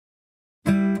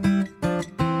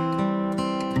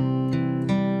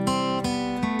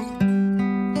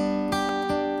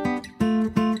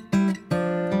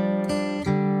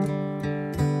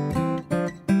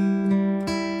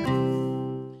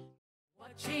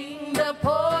Watching the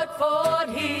port fort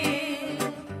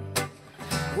here,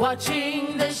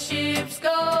 watching the ships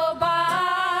go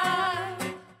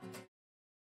by.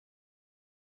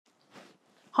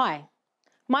 Hi,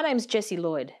 my name's Jessie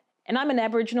Lloyd, and I'm an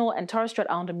Aboriginal and Torres Strait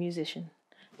Islander musician,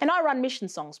 and I run Mission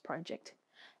Songs Project,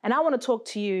 and I want to talk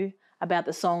to you about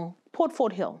the song Port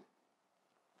Fort Hill.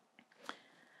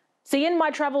 See, in my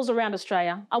travels around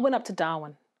Australia, I went up to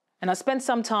Darwin, and I spent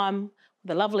some time with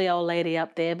a lovely old lady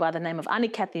up there by the name of Auntie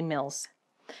Kathy Mills.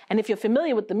 And if you're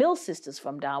familiar with the Mills sisters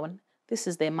from Darwin, this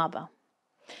is their mother.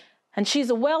 And she's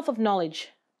a wealth of knowledge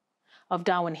of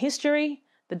Darwin history,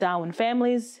 the Darwin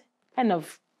families, and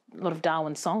of a lot of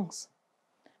Darwin songs.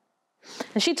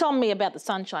 And she told me about the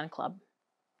Sunshine Club.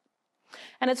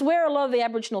 And it's where a lot of the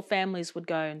Aboriginal families would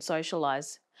go and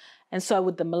socialise. And so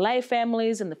would the Malay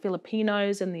families and the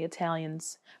Filipinos and the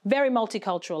Italians. Very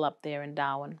multicultural up there in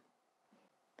Darwin.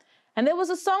 And there was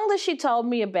a song that she told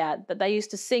me about that they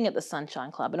used to sing at the Sunshine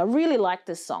Club, and I really like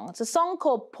this song. It's a song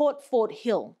called Port Fort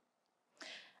Hill,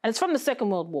 and it's from the Second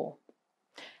World War.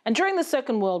 And during the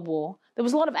Second World War, there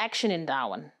was a lot of action in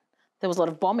Darwin. There was a lot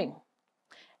of bombing.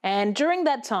 And during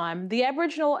that time, the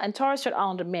Aboriginal and Torres Strait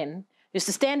Islander men used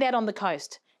to stand out on the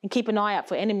coast and keep an eye out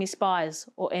for enemy spies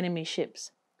or enemy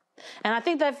ships. And I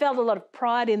think they felt a lot of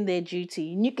pride in their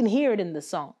duty, and you can hear it in the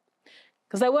song.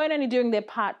 Because they weren't only doing their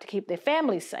part to keep their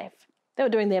families safe, they were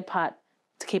doing their part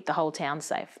to keep the whole town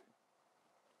safe.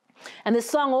 And this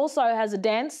song also has a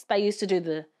dance. They used to do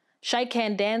the shake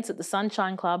hand dance at the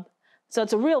Sunshine Club. So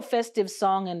it's a real festive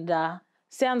song and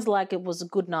sounds like it was a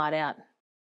good night out.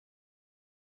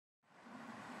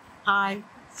 Hi,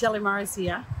 Shelley Morris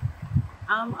here.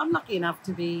 I'm lucky enough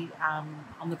to be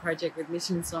on the project with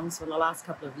Mission Songs for the last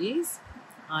couple of years.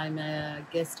 I'm a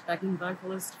guest backing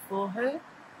vocalist for her.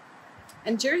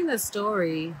 And during the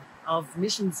story of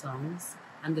Mission Songs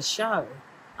and the show,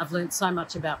 I've learnt so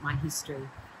much about my history.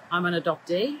 I'm an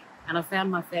adoptee and I found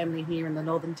my family here in the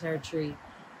Northern Territory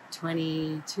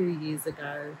 22 years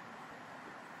ago.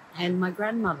 And my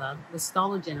grandmother was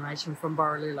stolen generation from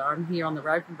Borroloola. I'm here on the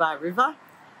Roper River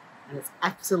and it's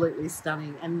absolutely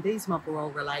stunning, and these mob were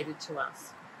all related to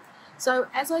us. So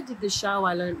as I did the show,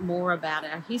 I learnt more about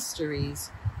our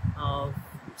histories of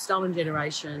stolen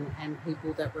generation and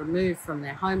people that were moved from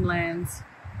their homelands.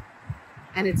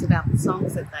 And it's about the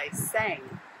songs that they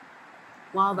sang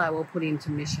while they were put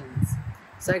into missions.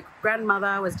 So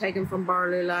grandmother was taken from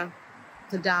Borroloola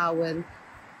to Darwin.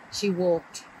 She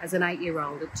walked as an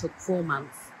 8-year-old. It took 4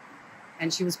 months.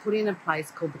 And she was put in a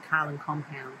place called the Carlin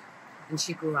Compound. And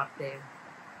she grew up there.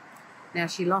 Now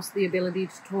she lost the ability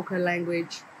to talk her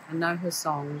language and know her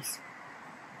songs.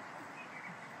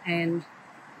 And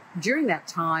during that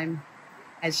time,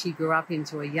 as she grew up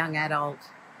into a young adult,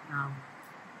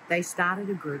 they started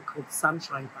a group called the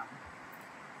Sunshine Club.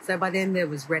 So by then there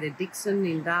was Retta Dixon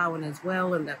in Darwin as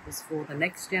well, and that was for the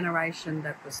next generation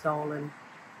that were stolen.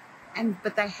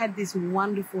 But they had this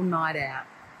wonderful night out,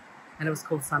 and it was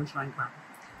called Sunshine Club.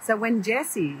 So when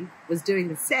Jessie was doing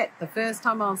the set, the first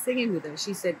time I was singing with her,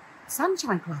 she said,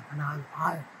 Sunshine Club, and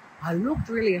I looked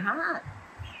really hard.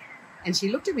 And she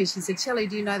looked at me, she said, Shelley,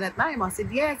 do you know that name? I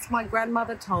said, yes, my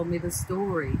grandmother told me the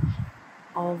story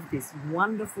of this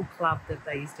wonderful club that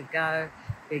they used to go.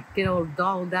 They'd get all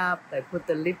dolled up, they put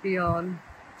the lippy on.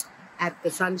 At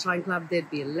the Sunshine Club, there'd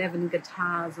be 11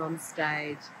 guitars on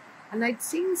stage, and they'd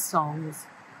sing songs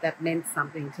that meant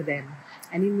something to them.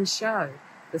 And in the show,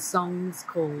 the song's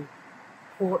called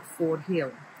Port Fort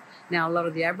Hill. Now, a lot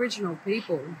of the Aboriginal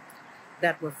people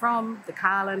that were from the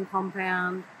Carlin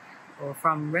Compound or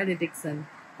from Retta Dixon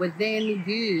were then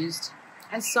used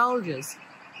as soldiers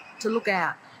to look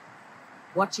out,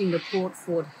 watching the Port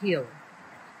Fort Hill,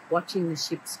 watching the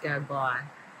ships go by.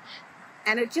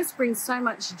 And it just brings so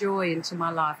much joy into my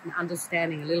life and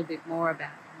understanding a little bit more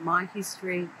about my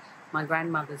history, my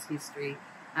grandmother's history.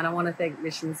 And I want to thank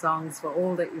Mission Songs for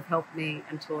all that you've helped me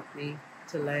and taught me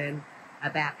to learn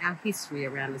about our history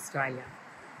around Australia.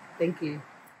 Thank you.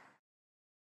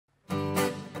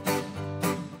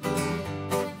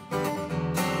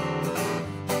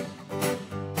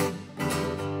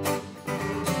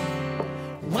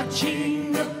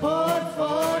 Watching the Port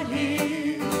Fort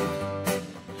Hill,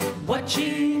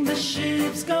 watching the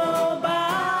ships go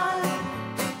by,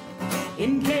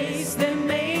 in case there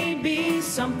may be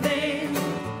something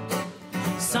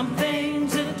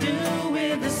to do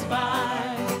with the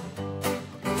spy.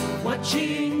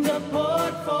 Watching the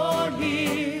Port Fort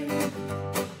Hill,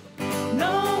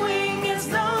 knowing it's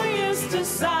no use to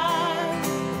sigh.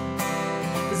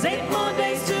 There's 8 more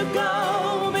days to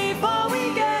go before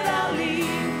we get our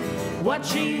leave.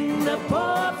 Watching the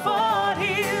Port Fort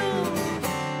Hill,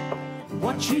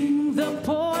 watching the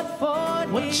Port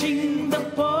watching the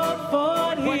port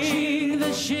fort, watching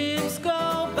the ship